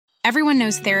Everyone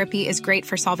knows therapy is great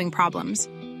for solving problems,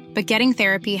 but getting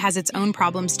therapy has its own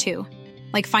problems too,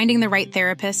 like finding the right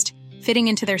therapist, fitting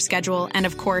into their schedule, and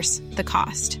of course, the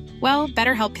cost. Well,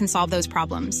 BetterHelp can solve those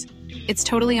problems. It's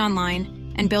totally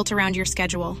online and built around your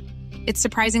schedule. It's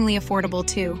surprisingly affordable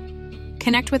too.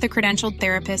 Connect with a credentialed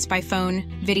therapist by phone,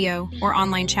 video, or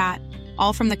online chat,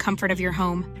 all from the comfort of your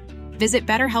home. Visit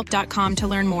BetterHelp.com to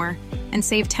learn more and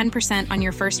save 10% on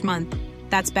your first month.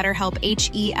 That's BetterHelp,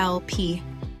 H-E-L-P.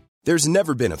 There's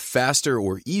never been a faster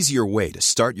or easier way to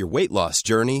start your weight loss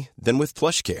journey than with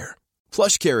PlushCare.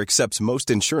 PlushCare accepts most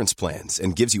insurance plans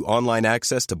and gives you online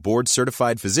access to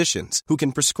board-certified physicians who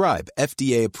can prescribe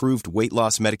FDA-approved weight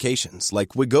loss medications like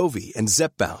Wegovy and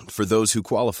Zepbound for those who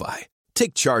qualify.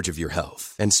 Take charge of your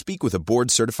health and speak with a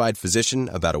board-certified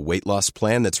physician about a weight loss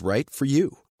plan that's right for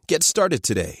you. Get started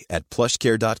today at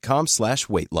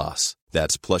plushcare.com/weight loss.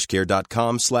 That's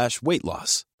plushcare.com/weight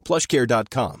loss.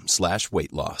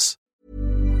 plushcare.com/weight loss.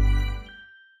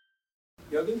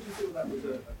 Jurgen, do you feel that was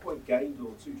a point gained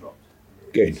or two dropped?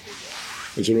 Gained.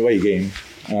 It's an away game.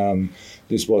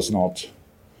 This was not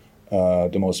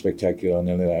the most spectacular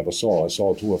nil I ever saw. I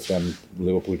saw two of them,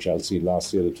 Liverpool, Chelsea,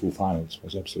 last year, the two finals. It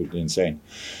was absolutely insane.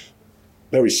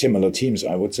 Very similar teams,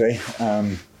 I would say.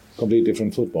 Completely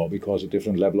different football because a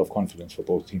different level of confidence for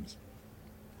both teams.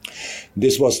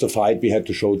 This was the fight we had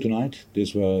to show tonight.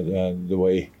 This was the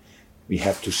way we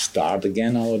have to start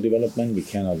again our development. We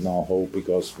cannot now hope,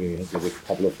 because we did a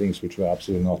couple of things which were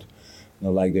absolutely not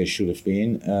like they should have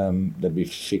been, that we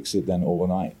fix it then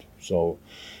overnight. So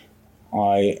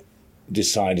I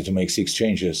decided to make 6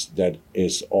 changes. That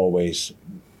is always,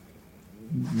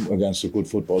 against a good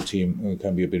football team,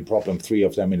 can be a big problem. 3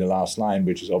 of them in the last line,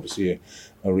 which is obviously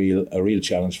a real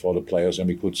challenge for the players. And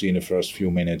we could see in the first few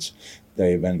minutes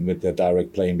they went with the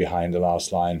direct playing behind the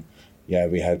last line. Yeah,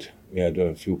 we had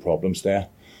a few problems there.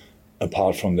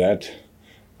 Apart from that,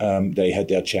 they had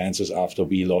their chances after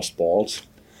we lost balls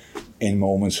in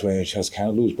moments where you just kind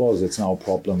of lose balls. That's now a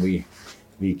problem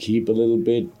we keep a little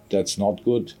bit. That's not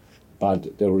good.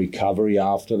 But the recovery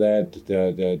after that,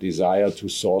 the desire to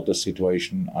sort the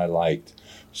situation, I liked.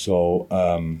 So,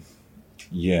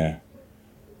 yeah,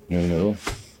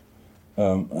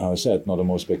 I said, not the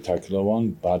most spectacular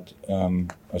one, but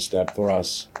a step for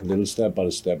us, a little step, but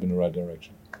a step in the right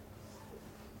direction.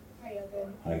 Hi,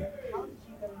 Jurgen. Hi. How did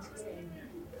you go into this game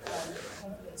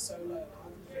confidence so low? How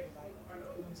did you feel like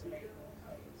you want to make more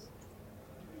plays?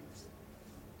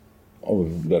 Oh,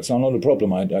 that's not a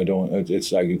problem. I don't.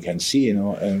 It's like you can see,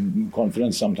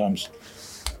 confidence sometimes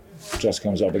just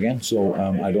comes up again. So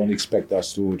I don't expect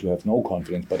us to have no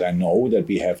confidence, but I know that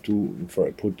we have to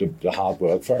put the hard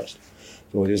work first.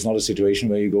 So it is not a situation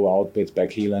where you go out with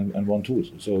back heel and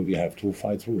 1-2. So we have to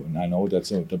fight through. And I know that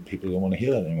people don't want to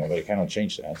hear that anymore, but I cannot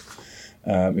change that.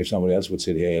 If somebody else would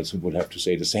sit here, it would have to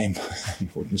say the same. We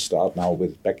wouldn't start now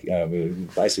with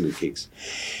with bicycle kicks.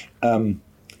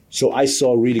 So I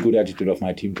saw a really good attitude of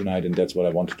my team tonight, and that's what I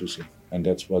wanted to see. And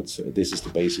this is the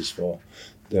basis for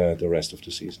the rest of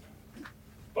the season.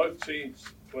 Both teams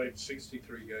played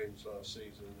 63 games last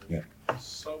season. And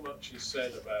so much is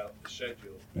said about the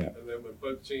schedule. Yeah. And then when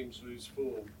both teams lose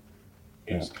form,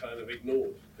 it's kind of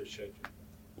ignored, the schedule.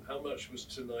 How much was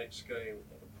tonight's game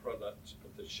a product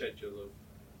of the schedule of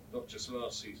not just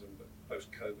last season, but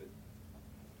post-COVID?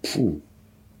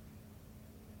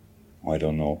 I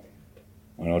don't know.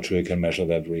 I'm not sure you can measure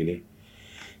that really.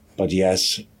 But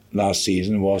yes, last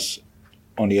season was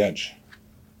on the edge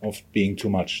of being too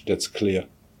much. That's clear.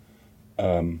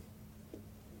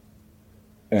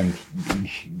 And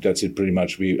that's it pretty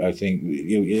much. I think,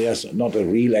 yes, not a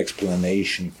real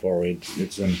explanation for it.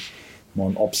 It's more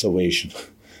an observation,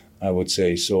 I would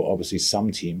say. So obviously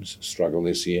some teams struggle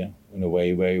this year in a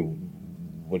way where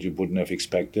what you wouldn't have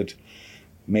expected.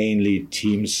 Mainly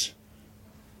teams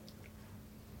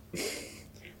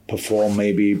perform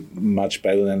maybe much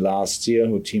better than last year,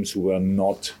 or teams who were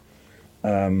not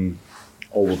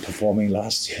overperforming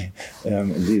last year.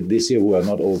 This year we were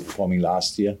not overperforming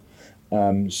last year.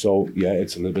 So yeah,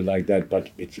 it's a little bit like that.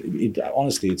 But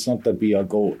honestly, it's not that we are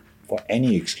go for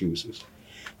any excuses.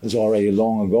 It's already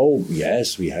long ago.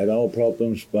 Yes, we had our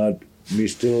problems, but we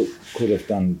still could have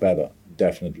done better,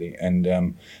 definitely. And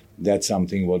that's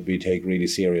something what we take really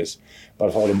serious.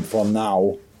 But for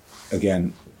now,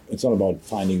 again, it's not about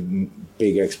finding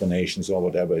big explanations or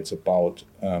whatever. It's about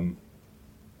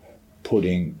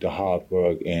putting the hard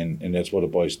work in, and that's what the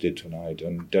boys did tonight,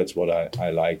 and that's what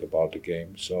I like about the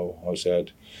game. So I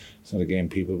said, it's not a game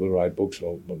people will write books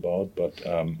about, but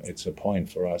it's a point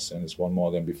for us, and it's one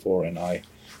more than before, and I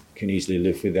can easily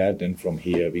live with that. And from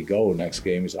here we go. Next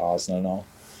game is Arsenal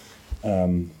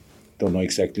now. don't know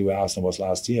exactly where Arsenal was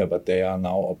last year, but they are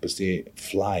now obviously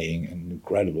flying in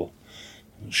incredible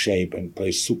shape and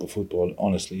play super football.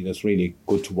 Honestly, that's really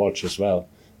good to watch as well.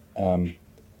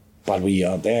 But we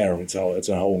are there. It's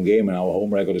a home game, and our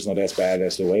home record is not as bad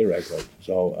as the away record.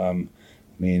 So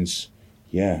means,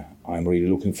 yeah, I'm really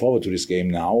looking forward to this game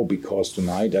now, because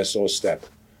tonight I saw a step,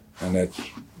 and that's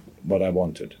what I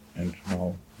wanted. And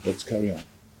now let's carry on.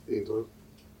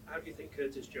 How do you think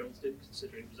Curtis Jones did,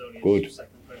 considering it was only good. His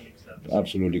second Premier League start?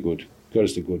 Absolutely good.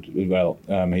 Curtis did good. Well,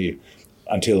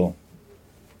 until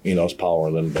he lost power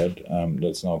a little bit.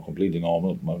 That's now completely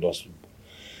normal.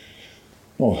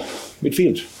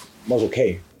 Midfield was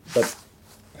okay, but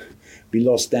we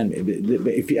lost then.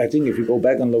 I think if you go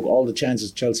back and look, all the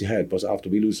chances Chelsea had was after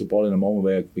we lose the ball in a moment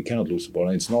where we cannot lose the ball.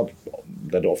 And it's not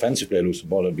that the offensive player lose the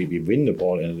ball, and we win the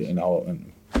ball in our...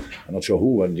 I'm not sure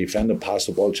who, but the defender pass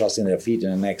the ball just in their feet,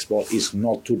 and the next ball is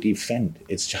not to defend.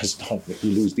 It's just not. If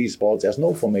you lose these balls, there's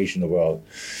no formation in the world.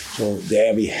 So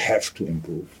there we have to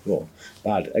improve. So,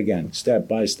 but again, step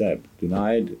by step.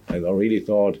 Tonight, I really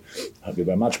thought we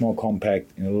were much more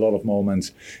compact in a lot of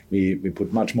moments. We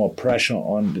put much more pressure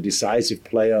on the decisive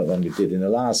player than we did in the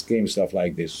last game, stuff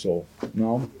like this. So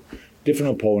now,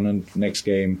 different opponent, next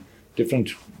game,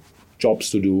 different jobs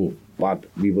to do, but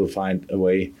we will find a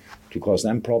way to cause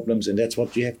them problems, and that's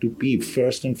what you have to be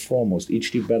first and foremost. Each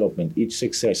development, each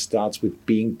success starts with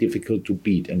being difficult to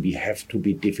beat, and we have to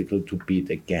be difficult to beat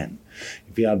again.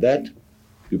 If we are that,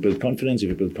 you build confidence. If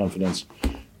you build confidence,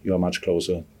 you are much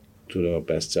closer to the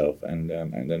best self, and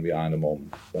then we are in the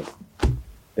moment. But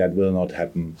that will not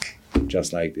happen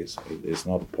just like this. It is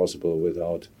not possible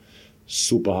without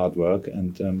super hard work,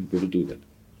 and we will do that.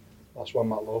 Last one,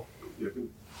 Matt Lowe. Yeah,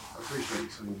 I appreciate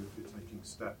saying you're taking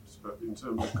steps, but in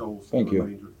terms of goals for Thank the you.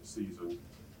 remainder of the season,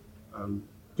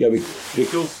 We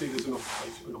still see there's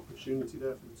an opportunity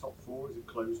there for the top four. Is it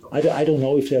closed off? I don't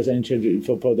know if there's any change.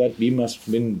 For that, we must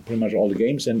win pretty much all the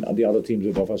games, and the other teams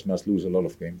above us must lose a lot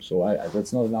of games. So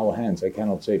that's not in our hands. I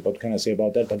cannot say. What can I say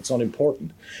about that? But it's not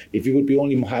important. If we would be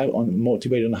only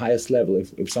motivated on the highest level,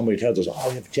 if somebody tells us,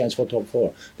 we have a chance for top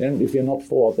four, then if we are not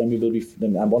fourth, then we will be.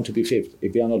 Then I want to be fifth.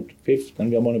 If we are not fifth,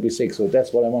 then we want to be sixth. So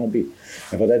that's what I want to be.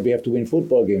 And for that, we have to win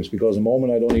football games, because at the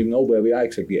moment I don't even know where we are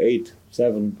exactly. 8,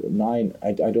 7, 9.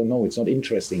 I don't know. It's not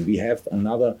interesting. We have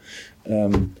another.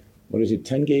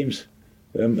 10 games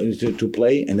to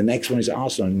play, and the next one is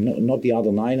Arsenal. Not the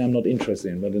other 9 I'm not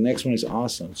interested in, but the next one is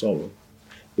Arsenal. So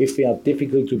if we are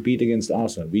difficult to beat against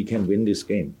Arsenal, we can win this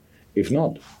game. If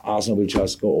not, Arsenal will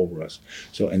just go over us.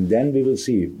 So, and then we will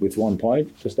see, with 1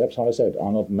 point, the steps, how I said,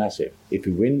 are not massive. If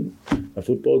we win a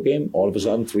football game, all of a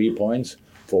sudden 3 points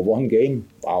for 1 game,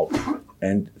 wow.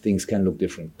 And things can look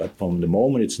different. But from the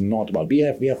moment, it's not about, we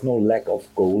have no lack of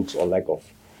goals or lack of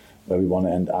where we want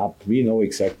to end up. We know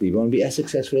exactly we want to be as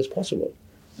successful as possible.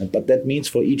 But that means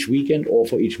for each weekend or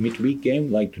for each midweek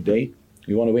game, like today,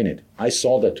 we want to win it. I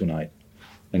saw that tonight.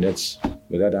 And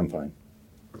with that, I'm fine.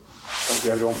 Thank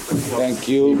you, everyone. Thank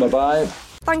you. Bye-bye.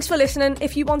 Thanks for listening.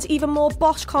 If you want even more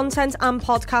Bosch content and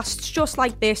podcasts just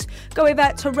like this, go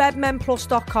over to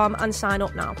redmenplus.com and sign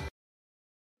up now.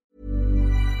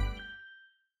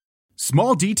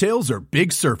 Small details are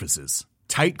big surfaces.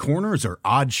 Tight corners are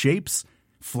odd shapes.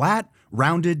 Flat,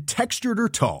 rounded, textured, or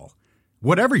tall.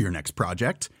 Whatever your next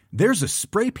project, there's a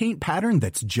spray paint pattern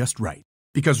that's just right.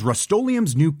 Because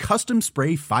Rust-Oleum's new Custom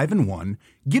Spray 5-in-1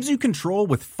 gives you control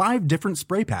with 5 different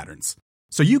spray patterns.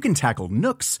 So you can tackle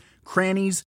nooks,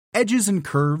 crannies, edges, and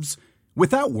curves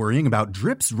without worrying about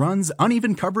drips, runs,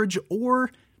 uneven coverage,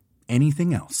 or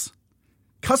anything else.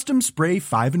 Custom Spray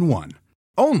 5-in-1.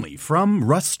 Only from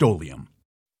Rust-Oleum.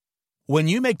 When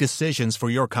you make decisions for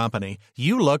your company,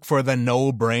 you look for the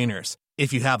no-brainers.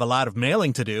 If you have a lot of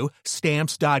mailing to do,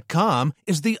 Stamps.com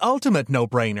is the ultimate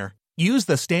no-brainer. Use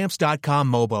the Stamps.com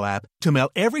mobile app to mail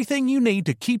everything you need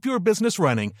to keep your business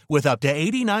running with up to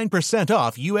 89%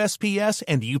 off USPS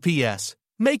and UPS.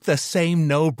 Make the same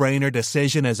no-brainer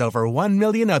decision as over 1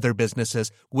 million other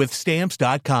businesses with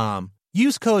Stamps.com.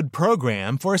 Use code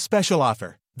PROGRAM for a special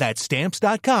offer. That's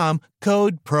Stamps.com,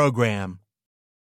 code PROGRAM.